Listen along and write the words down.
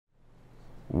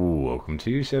Welcome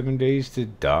to 7 Days to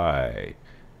Die,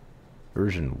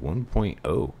 version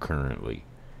 1.0 currently.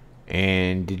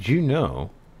 And did you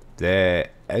know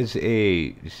that as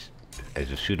a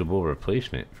suitable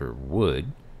replacement for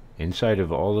wood inside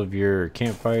of all of your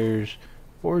campfires,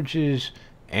 forges,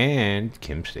 and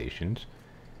chem stations,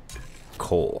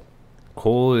 coal.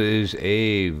 Coal is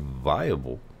a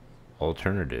viable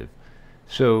alternative.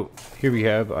 So here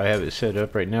I have it set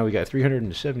up right now. We got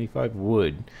 375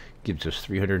 wood, gives us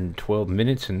 312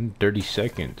 minutes and 30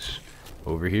 seconds.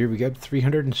 Over here we got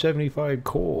 375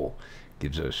 coal,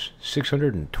 gives us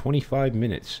 625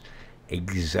 minutes.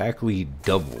 Exactly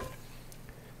double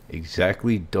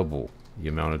the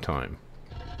amount of time.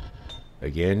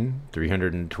 Again,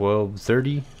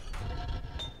 312:30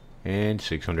 and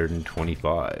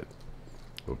 625.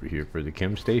 Over here for the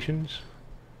chem stations,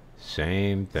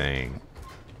 same thing.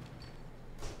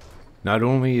 Not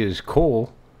only is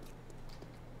coal,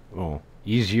 well,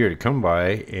 easier to come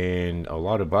by in a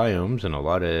lot of biomes and a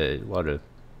lot of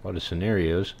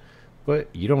scenarios, but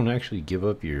you don't actually give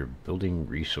up your building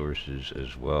resources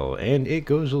as well, and it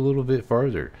goes a little bit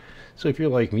farther. So if you're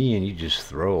like me and you just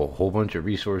throw a whole bunch of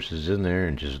resources in there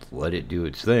and just let it do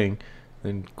its thing,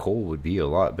 then coal would be a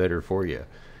lot better for you.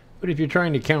 But if you're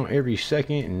trying to count every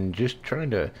second and just trying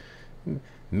to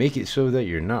make it so that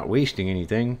you're not wasting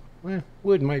anything, well,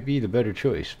 wood might be the better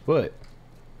choice. But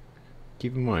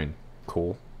keep in mind,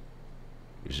 coal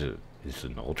is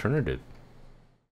an alternative.